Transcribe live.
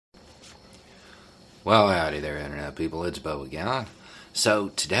Well, howdy there, Internet people. It's Bo again. So,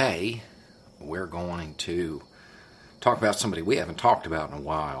 today, we're going to talk about somebody we haven't talked about in a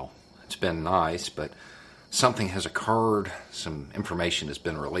while. It's been nice, but something has occurred, some information has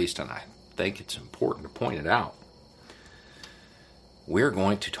been released, and I think it's important to point it out. We're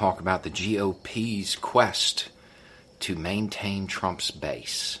going to talk about the GOP's quest to maintain Trump's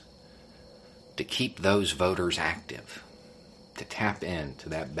base, to keep those voters active, to tap into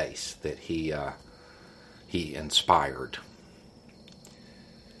that base that he inspired.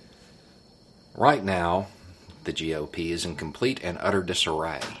 Right now, the GOP is in complete and utter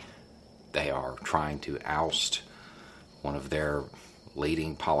disarray. They are trying to oust one of their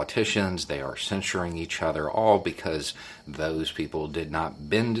leading politicians. They are censuring each other, all because those people did not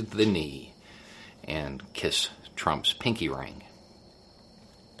bend the knee and kiss Trump's pinky ring.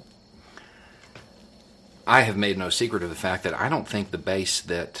 I have made no secret of the fact that I don't think the base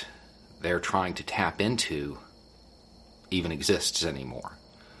that they're trying to tap into even exists anymore.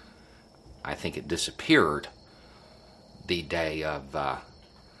 I think it disappeared the day of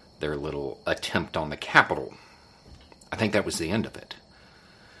their little attempt on the Capitol. I think that was the end of it.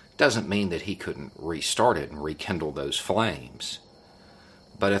 Doesn't mean that he couldn't restart it and rekindle those flames.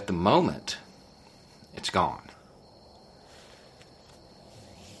 But at the moment, it's gone.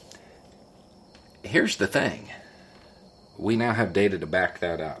 Here's the thing. We now have data to back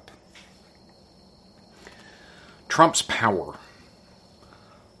that up. Trump's power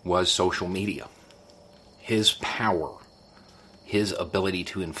was social media. His power, his ability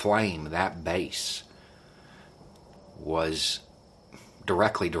to inflame that base was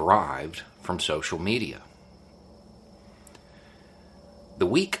directly derived from social media. The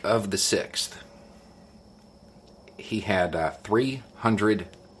week of the 6th, he had 300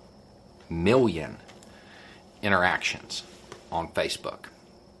 million interactions on Facebook.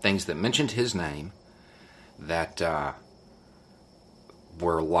 Things that mentioned his name, that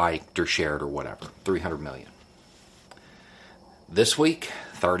were liked or shared or whatever. 300 million. This week,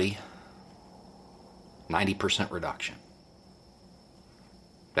 90% reduction.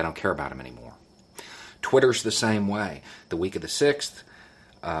 They don't care about him anymore. Twitter's the same way. The week of the 6th,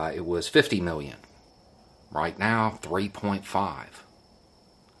 it was 50 million. Right now, 3.5.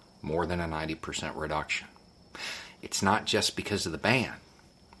 More than a 90% reduction. It's not just because of the ban.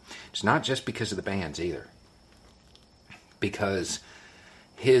 It's not just because of the bans either. Because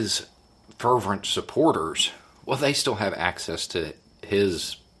his fervent supporters, well, they still have access to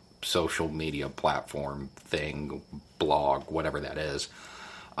his social media platform thing, blog, whatever that is.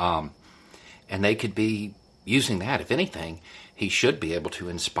 And they could be using that. If anything, he should be able to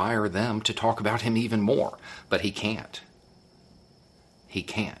inspire them to talk about him even more. But he can't. He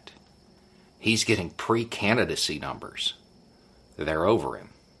can't. He's getting pre-candidacy numbers. They're over him.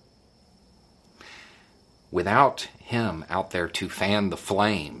 Without him out there to fan the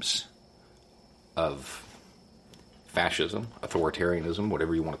flames of fascism, authoritarianism,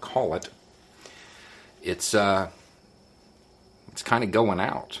 whatever you want to call it, it's kind of going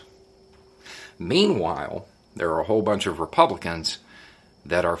out. Meanwhile, there are a whole bunch of Republicans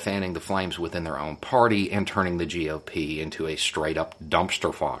that are fanning the flames within their own party and turning the GOP into a straight-up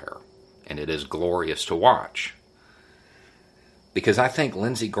dumpster fire. And it is glorious to watch. Because I think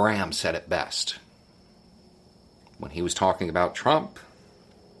Lindsey Graham said it best. When he was talking about Trump,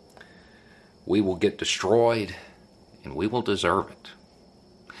 we will get destroyed and we will deserve it.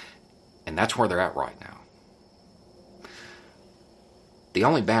 And that's where they're at right now. The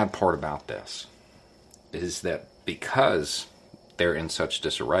only bad part about this is that because they're in such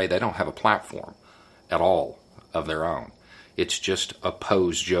disarray, they don't have a platform at all of their own. It's just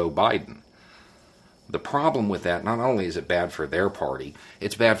oppose Joe Biden. The problem with that, not only is it bad for their party,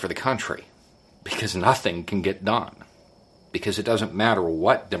 it's bad for the country. Because nothing can get done. Because it doesn't matter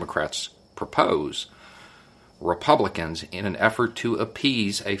what Democrats propose. Republicans, in an effort to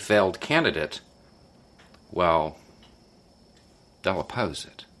appease a failed candidate, well, they'll oppose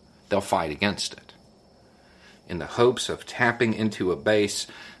it. They'll fight against it. In the hopes of tapping into a base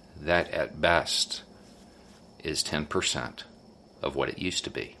that at best is 10% of what it used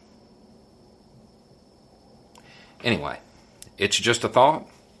to be. Anyway, it's just a thought.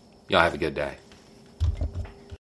 Y'all have a good day.